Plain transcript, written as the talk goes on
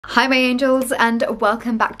Hi my angels and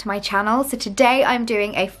welcome back to my channel. So today I'm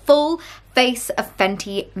doing a full face of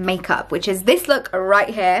Fenty makeup, which is this look right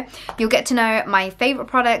here. You'll get to know my favorite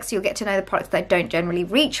products, you'll get to know the products that I don't generally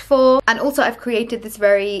reach for, and also I've created this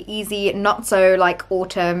very easy, not so like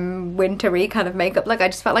autumn wintry kind of makeup look. I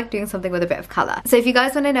just felt like doing something with a bit of colour. So if you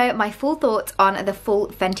guys want to know my full thoughts on the full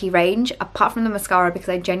Fenty range, apart from the mascara because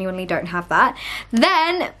I genuinely don't have that,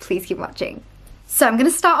 then please keep watching. So I'm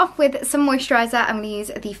going to start off with some moisturiser. I'm going to use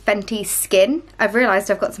the Fenty Skin. I've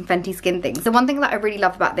realised I've got some Fenty Skin things. The one thing that I really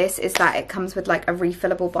love about this is that it comes with like a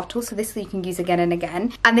refillable bottle. So this you can use again and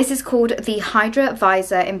again. And this is called the Hydra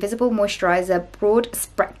Vizor Invisible Moisturiser Broad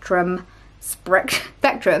Spectrum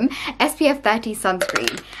SPF 30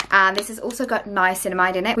 Sunscreen. And this has also got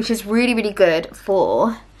niacinamide in it, which is really, really good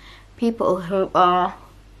for people who are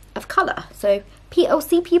of colour. So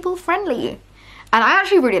POC people friendly. And I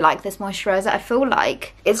actually really like this moisturiser. I feel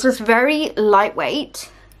like it's just very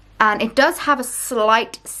lightweight and it does have a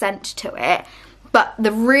slight scent to it. But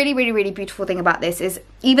the really, really, really beautiful thing about this is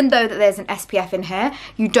even though that there's an SPF in here,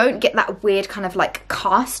 you don't get that weird kind of like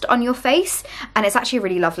cast on your face. And it's actually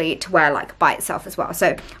really lovely to wear like by itself as well.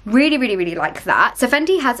 So really, really, really like that. So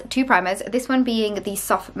Fenty has two primers, this one being the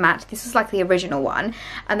Soft Matte. This is like the original one.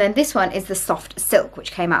 And then this one is the Soft Silk,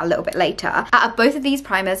 which came out a little bit later. Out of both of these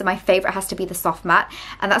primers, my favourite has to be the Soft Matte.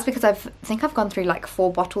 And that's because I think I've gone through like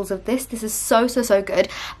 4 bottles of this. This is so, so, so good.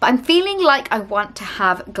 But I'm feeling like I want to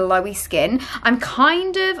have glowy skin. I'm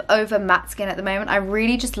kind of over matte skin at the moment. I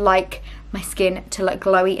really just like my skin to look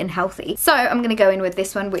glowy and healthy. So I'm going to go in with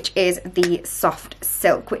this one, which is the Soft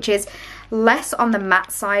Silk, which is less on the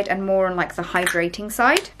matte side and more on like the hydrating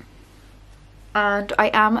side. And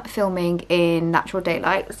I am filming in natural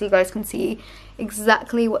daylight so you guys can see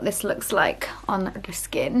exactly what this looks like on the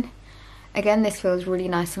skin. Again, this feels really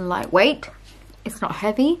nice and lightweight. It's not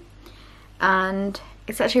heavy and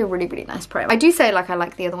it's actually a really, really nice primer. I do say like I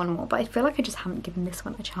like the other one more, but I feel like I just haven't given this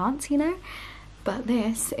one a chance, you know? But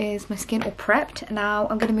this is my skin all prepped. Now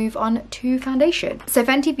I'm going to move on to foundation. So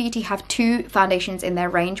Fenty Beauty have 2 foundations in their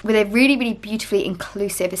range with a really, really beautifully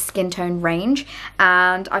inclusive skin tone range.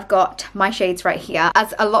 And I've got my shades right here.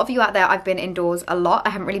 As a lot of you out there, I've been indoors a lot. I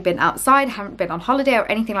haven't really been outside, haven't been on holiday or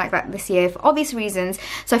anything like that this year for obvious reasons.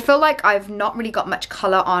 So I feel like I've not really got much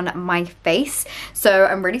colour on my face. So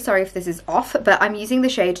I'm really sorry if this is off, but I'm using the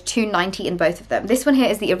shade 290 in both of them. This one here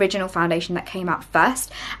is the original foundation that came out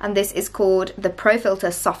first. And this is called the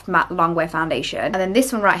ProFilt'r Soft Matte Longwear Foundation. And then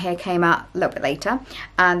this one right here came out a little bit later.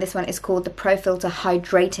 And this one is called the ProFilt'r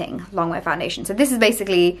Hydrating Longwear Foundation. So this is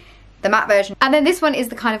basically the matte version. And then this one is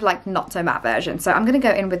the kind of like not so matte version. So I'm going to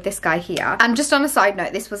go in with this guy here. And just on a side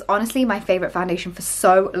note, this was honestly my favourite foundation for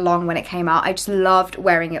so long when it came out. I just loved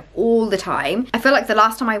wearing it all the time. I feel like the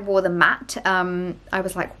last time I wore the matte, I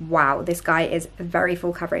was like, wow, this guy is very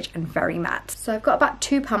full coverage and very matte. So I've got about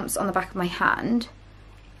 2 pumps on the back of my hand.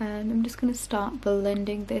 And I'm just going to start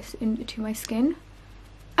blending this into my skin.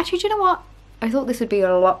 Actually, do you know what? I thought this would be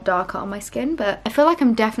a lot darker on my skin, but I feel like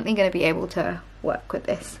I'm definitely going to be able to work with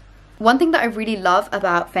this. One thing that I really love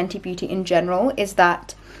about Fenty Beauty in general is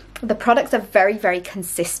that the products are very, very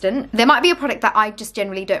consistent. There might be a product that I just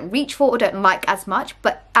generally don't reach for or don't like as much,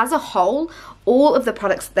 but as a whole, all of the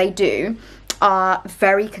products they do are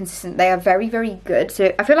very consistent. They are very, very good.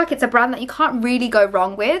 So I feel like it's a brand that you can't really go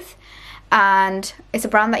wrong with. And it's a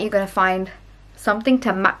brand that you're going to find something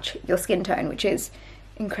to match your skin tone, which is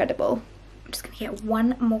incredible. I'm just going to get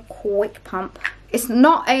one more quick pump. It's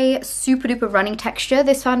not a super duper running texture,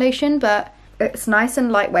 this foundation, but it's nice and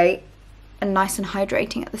lightweight and nice and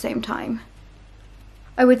hydrating at the same time.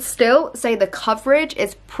 I would still say the coverage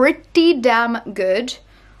is pretty damn good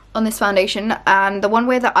on this foundation, and the one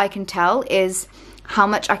way that I can tell is how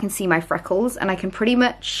much I can see my freckles, and I can pretty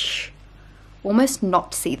much almost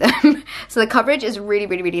not see them. So the coverage is really,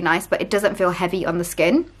 really, really nice, but it doesn't feel heavy on the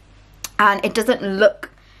skin and it doesn't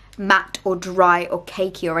look matte or dry or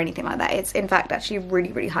cakey or anything like that. It's in fact actually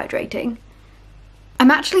really, really hydrating.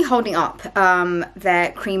 I'm actually holding up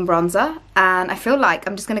their cream bronzer and I feel like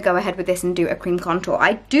I'm just going to go ahead with this and do a cream contour.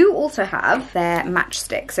 I do also have their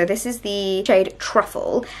matchstick. So this is the shade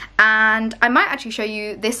Truffle and I might actually show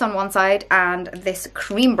you this on one side and this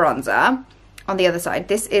cream bronzer on the other side.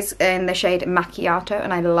 This is in the shade Macchiato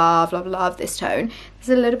and I love, love, love this tone. This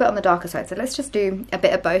is a little bit on the darker side, so let's just do a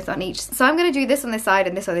bit of both on each. So I'm going to do this on this side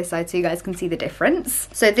and this on this side so you guys can see the difference.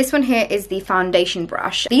 So this one here is the foundation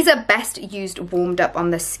brush. These are best used warmed up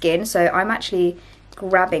on the skin, so I'm actually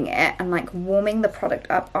grabbing it and like warming the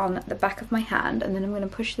product up on the back of my hand, and then I'm going to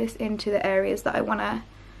push this into the areas that I want to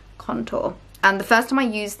contour. And the first time I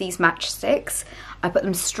used these matchsticks, I put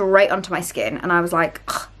them straight onto my skin and I was like,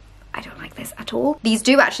 ugh, I don't like this at all. These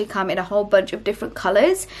do actually come in a whole bunch of different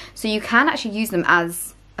colours, so you can actually use them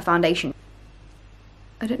as a foundation.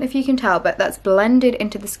 I don't know if you can tell, but that's blended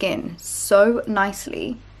into the skin so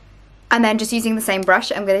nicely. And then just using the same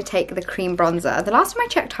brush, I'm going to take the cream bronzer. The last time I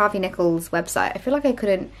checked Harvey Nichols' website, I feel like I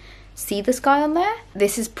couldn't see this guy on there.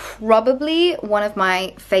 This is probably one of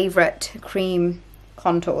my favourite cream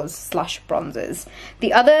contours slash bronzers.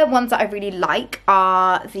 The other ones that I really like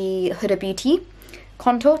are the Huda Beauty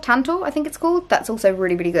contour, Tantour I think it's called. That's also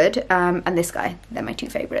really, really good. And this guy, they're my two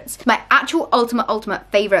favourites. My actual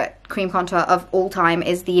ultimate favourite cream contour of all time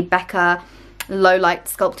is the Becca Low Light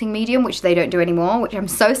Sculpting Medium, which they don't do anymore, which I'm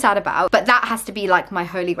so sad about. But that has to be like my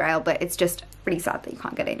holy grail, but it's just really sad that you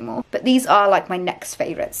can't get it anymore. But these are like my next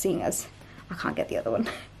favourites, seeing as I can't get the other one.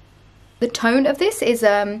 The tone of this is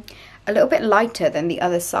a little bit lighter than the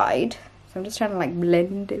other side. So I'm just trying to like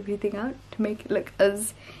blend everything out to make it look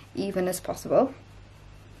as even as possible.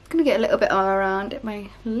 I'm gonna get a little bit all around my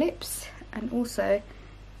lips, and also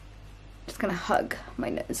just gonna hug my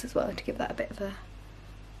nose as well to give that a bit of a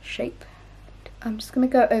shape. I'm just gonna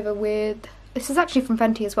go over with, this is actually from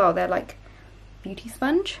Fenty as well, they're like beauty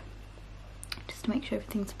sponge, just to make sure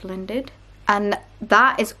everything's blended. And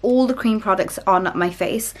that is all the cream products on my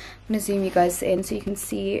face. I'm gonna zoom you guys in so you can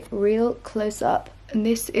see real close up. And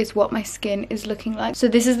this is what my skin is looking like. So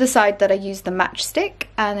this is the side that I use the match stick,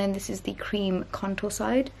 and then this is the cream contour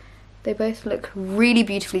side. They both look really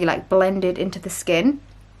beautifully like blended into the skin.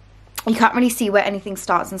 You can't really see where anything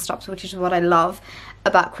starts and stops, which is what I love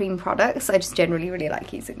about cream products. I just generally really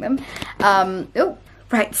like using them.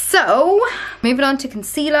 Right, so moving on to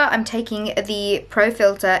concealer, I'm taking the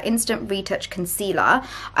ProFilt'r Instant Retouch Concealer.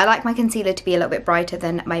 I like my concealer to be a little bit brighter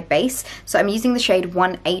than my base, so I'm using the shade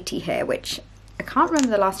 180 here, which I can't remember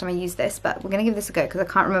the last time I used this, but we're going to give this a go because I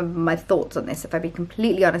can't remember my thoughts on this, if I be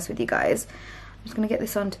completely honest with you guys. I'm just going to get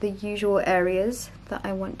this onto the usual areas that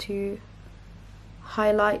I want to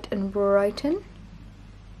highlight and brighten.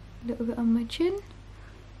 A little bit on my chin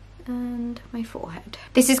and my forehead.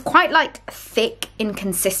 This is quite like thick in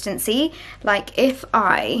consistency. Like if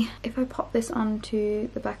I pop this onto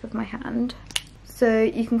the back of my hand, so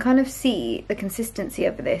you can kind of see the consistency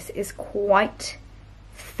of this is quite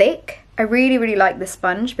thick. I really, really like the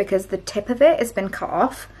sponge because the tip of it has been cut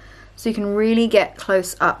off, so you can really get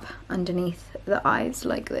close up underneath the eyes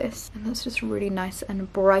like this, and that's just really nice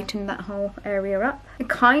and brighten that whole area up. It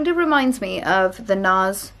kind of reminds me of the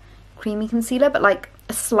NARS creamy concealer, but like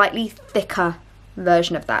a slightly thicker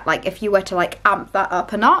version of that. Like if you were to like amp that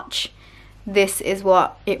up a notch, this is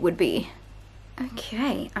what it would be.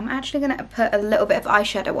 Okay, I'm actually going to put a little bit of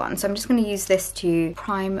eyeshadow on, so I'm just going to use this to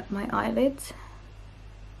prime my eyelids.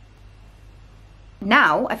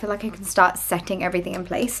 Now I feel like I can start setting everything in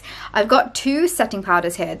place. I've got two setting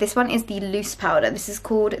powders here. This one is the loose powder. This is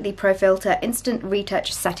called the ProFilt'r Instant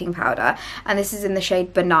Retouch Setting Powder, and this is in the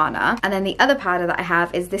shade Banana. And then the other powder that I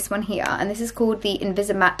have is this one here, and this is called the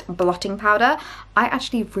Invisimatte Blotting Powder. I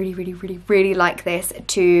actually really like this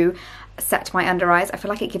to set my under eyes. I feel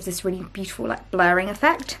like it gives this really beautiful like blurring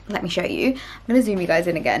effect. Let me show you. I'm going to zoom you guys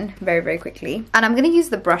in again very quickly, and I'm going to use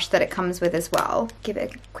the brush that it comes with as well. Give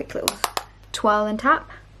it a quick little twirl and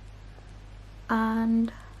tap,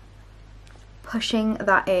 and pushing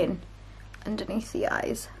that in underneath the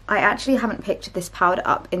eyes. I actually haven't picked this powder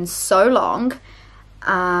up in so long,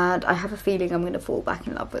 and I have a feeling I'm going to fall back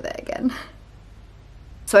in love with it again.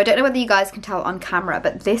 So I don't know whether you guys can tell on camera,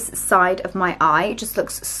 but this side of my eye just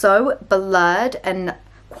looks so blurred and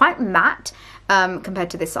quite matte compared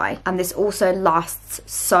to this eye, and this also lasts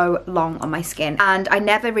so long on my skin. And I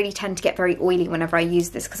never really tend to get very oily whenever I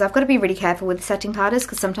use this, because I've got to be really careful with setting powders,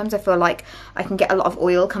 because sometimes I feel like I can get a lot of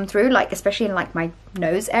oil come through, like especially in like my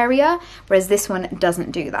nose area, whereas this one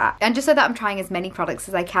doesn't do that. And just so that I'm trying as many products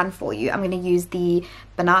as I can for you, I'm going to use the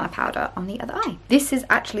banana powder on the other eye. This is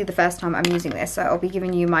actually the first time I'm using this, so I'll be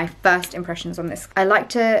giving you my first impressions on this. I like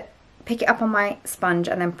to pick it up on my sponge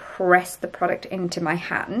and then press the product into my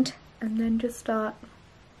hand, and then just start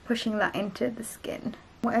pushing that into the skin.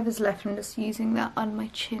 Whatever's left, I'm just using that on my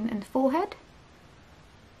chin and forehead,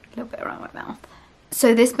 a little bit around my mouth.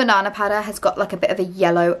 So this banana powder has got like a bit of a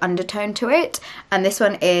yellow undertone to it, and this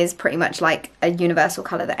one is pretty much like a universal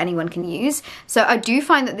colour that anyone can use. So I do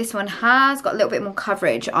find that this one has got a little bit more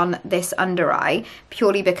coverage on this under eye,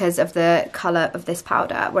 purely because of the colour of this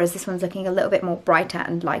powder, whereas this one's looking a little bit more brighter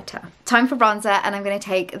and lighter. Time for bronzer, and I'm going to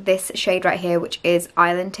take this shade right here, which is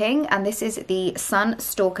Ting, and this is the Sun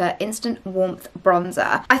Stalker Instant Warmth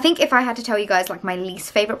Bronzer. I think if I had to tell you guys like my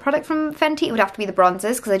least favourite product from Fenty, it would have to be the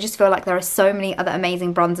bronzers, because I just feel like there are so many other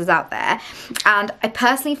amazing bronzers out there. And I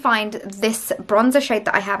personally find this bronzer shade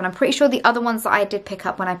that I have, and I'm pretty sure the other ones that I did pick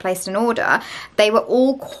up when I placed an order, they were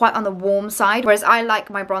all quite on the warm side, whereas I like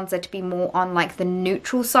my bronzer to be more on like the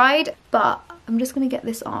neutral side. But I'm just going to get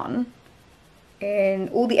this on in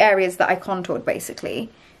all the areas that I contoured basically.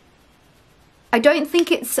 I don't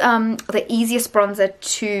think it's the easiest bronzer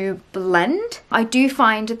to blend. I do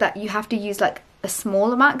find that you have to use like a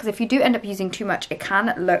small amount, because if you do end up using too much, it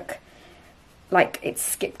can look like it's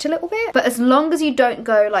skipped a little bit. But as long as you don't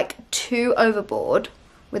go like too overboard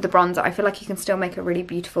with the bronzer, I feel like you can still make a really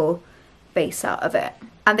beautiful base out of it.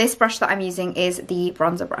 And this brush that I'm using is the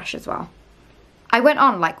bronzer brush as well. I went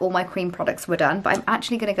on like all my cream products were done, but I'm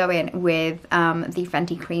actually going to go in with the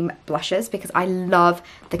Fenty cream blushes because I love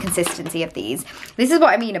the consistency of these. This is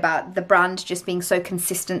what I mean about the brand just being so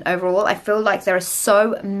consistent overall. I feel like there are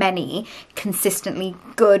so many consistently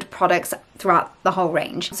good products throughout the whole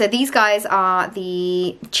range. So these guys are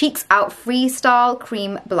the Cheeks Out Freestyle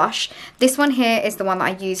Cream Blush. This one here is the one that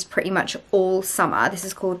I used pretty much all summer. This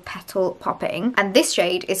is called Petal Popping. And this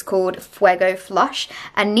shade is called Fuego Flush.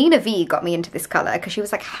 And Nina V got me into this colour because she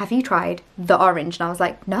was like, have you tried the orange? And I was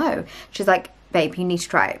like, no. She's like, babe, you need to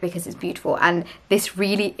try it because it's beautiful. And this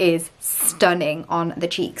really is stunning on the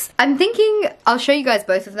cheeks. I'm thinking I'll show you guys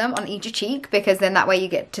both of them on each cheek, because then that way you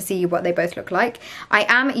get to see what they both look like. I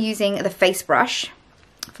am using the face brush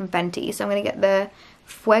from Fenty, so I'm going to get the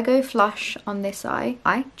Fuego Flush on this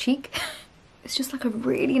cheek. It's just like a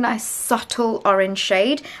really nice subtle orange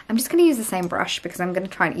shade. I'm just going to use the same brush because I'm going to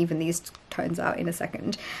try and even these tones out in a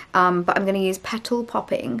second. But I'm going to use Petal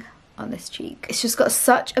Popping on this cheek. It's just got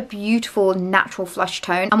such a beautiful natural flush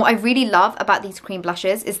tone, and what I really love about these cream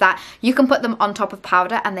blushes is that you can put them on top of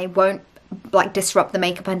powder and they won't like disrupt the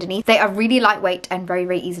makeup underneath. They are really lightweight and very,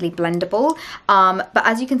 very easily blendable. But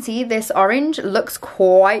as you can see, this orange looks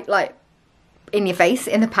quite like in your face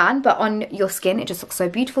in the pan, but on your skin it just looks so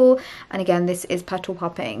beautiful. And again, this is Petal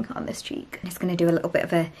Popping on this cheek. I'm just going to do a little bit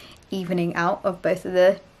of a evening out of both of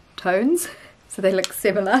the tones so they look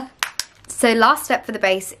similar. So last step for the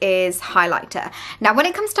base is highlighter. Now when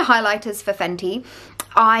it comes to highlighters for Fenty,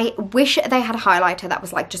 I wish they had a highlighter that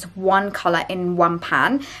was like just one colour in one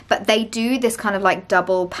pan, but they do this kind of like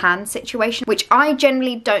double pan situation, which I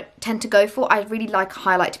generally don't tend to go for. I really like a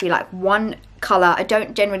highlight to be like one colour. I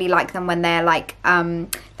don't generally like them when they're like a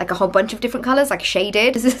whole bunch of different colours, like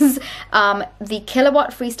shaded. This is the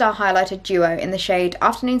KillaWatt Freestyle Highlighter Duo in the shade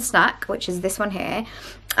Afternoon Snack, which is this one here,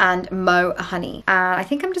 and Mo Honey. And I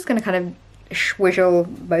think I'm just going to kind of swizzle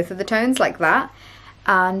both of the tones like that,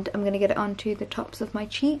 and I'm going to get it onto the tops of my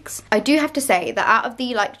cheeks. I do have to say that out of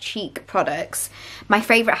the like cheek products, my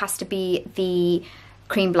favourite has to be the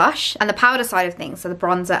cream blush and the powder side of things, so the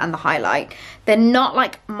bronzer and the highlight. They're not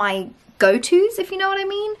like my go-tos, if you know what I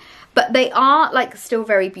mean, but they are like still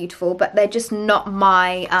very beautiful, but they're just not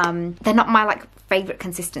my like favorite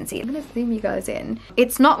consistency. I'm gonna zoom you guys in.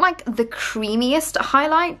 It's not like the creamiest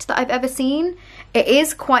highlight that I've ever seen. It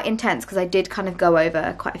is quite intense because I did kind of go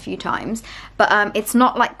over quite a few times, but it's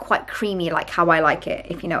not like quite creamy like how I like it,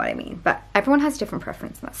 if you know what I mean. But everyone has different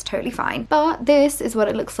preference and that's totally fine. But this is what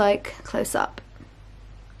it looks like close up.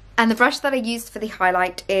 And the brush that I used for the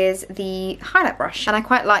highlight is the highlight brush, and I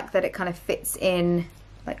quite like that it kind of fits in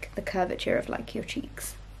like the curvature of like your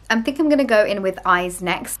cheeks. I think I'm going to go in with eyes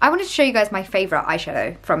next. I wanted to show you guys my favourite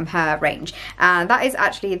eyeshadow from her range, and that is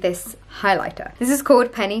actually this highlighter. This is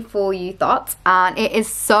called Penny For You Thoughts, and it is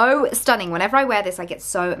so stunning. Whenever I wear this, I get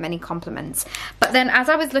so many compliments. But then as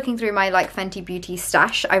I was looking through my like Fenty Beauty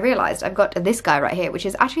stash, I realised I've got this guy right here, which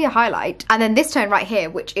is actually a highlight, and then this tone right here,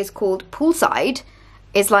 which is called Poolside,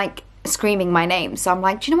 is like screaming my name. So I'm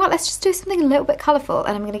like, do you know what? Let's just do something a little bit colourful,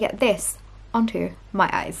 and I'm going to get this onto my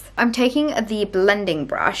eyes. I'm taking the blending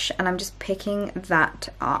brush and I'm just picking that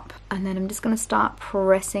up, and then I'm just going to start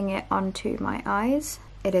pressing it onto my eyes.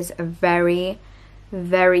 It is very,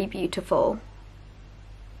 very beautiful,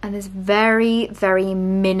 and there's very, very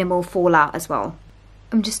minimal fallout as well.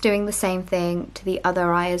 I'm just doing the same thing to the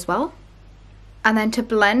other eye as well. And then to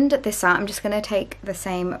blend this out, I'm just going to take the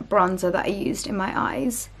same bronzer that I used in my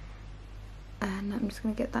eyes, and I'm just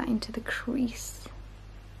going to get that into the crease.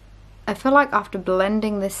 I feel like after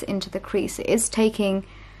blending this into the crease, it is taking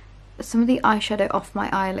some of the eyeshadow off my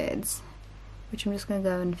eyelids, which I'm just going to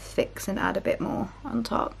go and fix and add a bit more on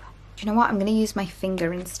top. Do you know what? I'm going to use my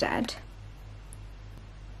finger instead.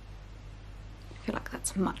 I feel like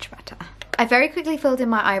that's much better. I very quickly filled in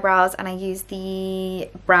my eyebrows and I used the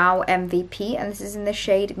Brow MVP, and this is in the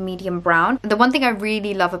shade medium brown. The one thing I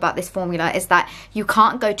really love about this formula is that you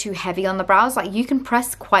can't go too heavy on the brows. Like, you can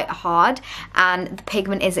press quite hard and the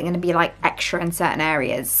pigment isn't going to be like extra in certain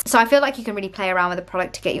areas. So I feel like you can really play around with the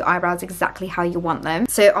product to get your eyebrows exactly how you want them.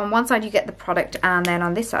 So on one side you get the product, and then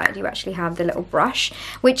on this side you actually have the little brush,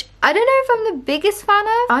 which I don't know if I'm the biggest fan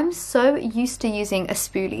of. I'm so used to using a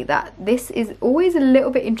spoolie that this is always a little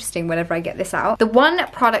bit interesting whenever I get this out. The one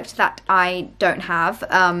product that I don't have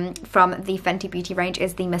from the Fenty Beauty range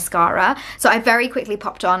is the mascara. So I very quickly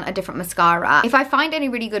popped on a different mascara. If I find any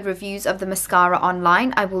really good reviews of the mascara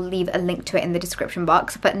online, I will leave a link to it in the description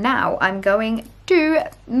box. But now I'm going to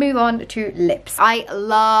move on to lips. I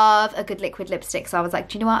love a good liquid lipstick, so I was like,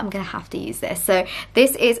 do you know what, I'm gonna have to use this. So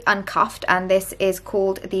this is Uncuffed, and this is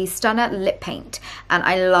called the Stunna Lip Paint, and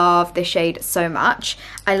I love this shade so much.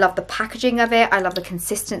 I love the packaging of it, I love the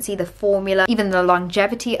consistency, the formula, even the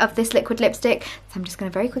longevity of this liquid lipstick. So I'm just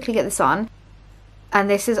gonna very quickly get this on, and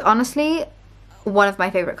this is honestly one of my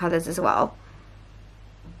favorite colors as well.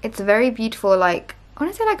 It's very beautiful, like, I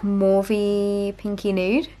want to say like mauvey pinky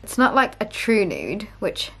nude. It's not like a true nude,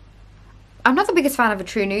 which I'm not the biggest fan of a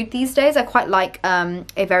true nude these days. I quite like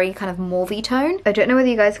a very kind of mauvey tone. I don't know whether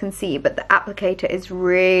you guys can see, but the applicator is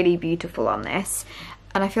really beautiful on this.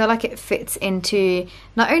 And I feel like it fits into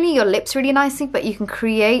not only your lips really nicely, but you can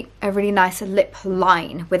create a really nice lip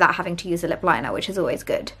line without having to use a lip liner, which is always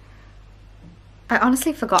good. I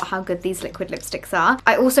honestly forgot how good these liquid lipsticks are.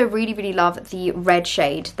 I also really love the red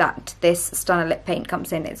shade that this Stunna lip paint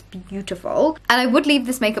comes in. It's beautiful. And I would leave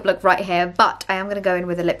this makeup look right here, but I am going to go in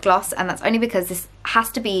with a lip gloss, and that's only because this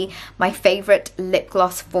has to be my favourite lip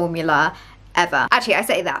gloss formula ever. Actually, I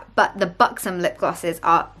say that, but the Buxom lip glosses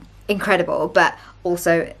are incredible, but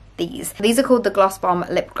also these are called the Gloss Bomb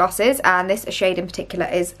lip glosses, and this shade in particular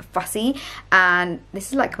is Fussy, and this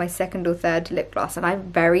is like my second or third lip gloss, and I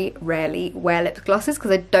very rarely wear lip glosses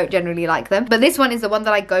because I don't generally like them, but this one is the one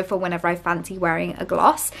that I go for whenever I fancy wearing a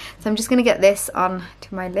gloss. So I'm just going to get this on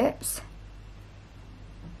to my lips,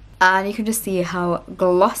 and you can just see how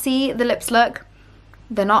glossy the lips look.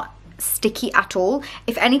 They're not sticky at all.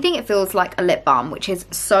 If anything, it feels like a lip balm, which is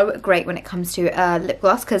so great when it comes to lip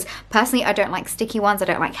gloss, because personally I don't like sticky ones, I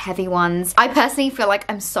don't like heavy ones. I personally feel like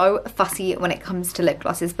I'm so fussy when it comes to lip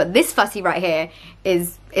glosses, but this Fussy right here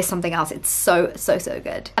is something else. It's so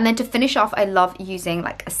good. And then to finish off, I love using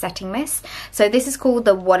like a setting mist. So this is called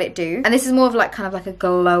the What It Do, and this is more of like kind of like a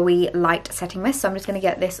glowy light setting mist. So I'm just going to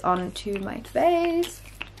get this onto my face.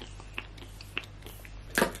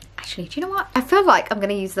 Actually, do you know what? I feel like I'm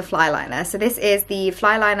going to use the FlyLiner. So this is the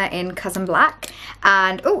FlyLiner in Cousin Black.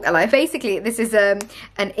 And, oh, hello. Basically, this is an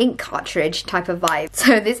ink cartridge type of vibe.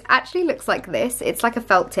 So this actually looks like this. It's like a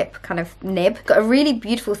felt tip kind of nib. Got a really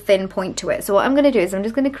beautiful thin point to it. So what I'm going to do is I'm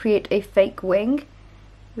just going to create a fake wing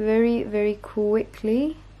very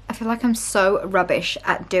quickly. I feel like I'm so rubbish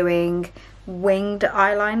at doing winged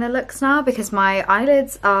eyeliner looks now because my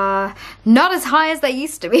eyelids are not as high as they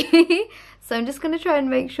used to be. So I'm just going to try and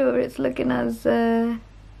make sure it's looking as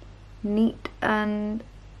neat and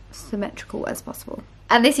symmetrical as possible.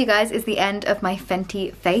 And this, you guys, is the end of my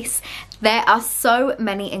Fenty face. There are so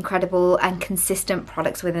many incredible and consistent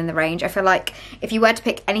products within the range. I feel like if you were to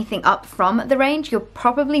pick anything up from the range, you're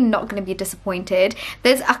probably not going to be disappointed.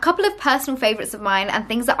 There's a couple of personal favourites of mine and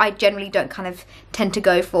things that I generally don't kind of tend to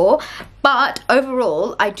go for. But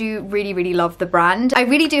overall, I do really love the brand. I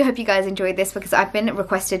really do hope you guys enjoyed this because I've been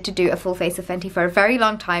requested to do a full face of Fenty for a very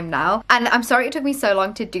long time now. And I'm sorry it took me so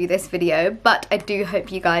long to do this video, but I do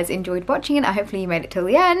hope you guys enjoyed watching it. Hopefully you made it till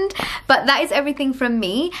the end. But that is everything from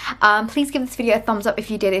me. Please give this video a thumbs up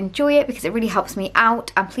if you did enjoy it because it really helps me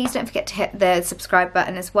out, and please don't forget to hit the subscribe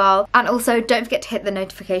button as well, and also don't forget to hit the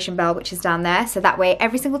notification bell, which is down there, so that way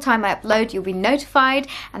every single time I upload you'll be notified,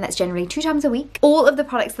 and that's generally 2 times a week. All of the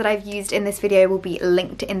products that I've used in this video will be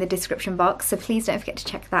linked in the description box, so please don't forget to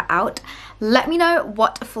check that out. Let me know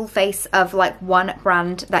what full face of like one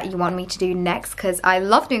brand that you want me to do next, because I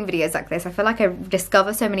love doing videos like this. I feel like I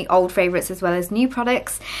discover so many old favorites as well as new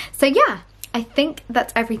products. So yeah, I think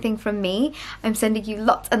that's everything from me. I'm sending you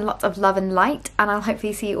lots and lots of love and light, and I'll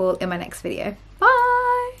hopefully see you all in my next video. Bye!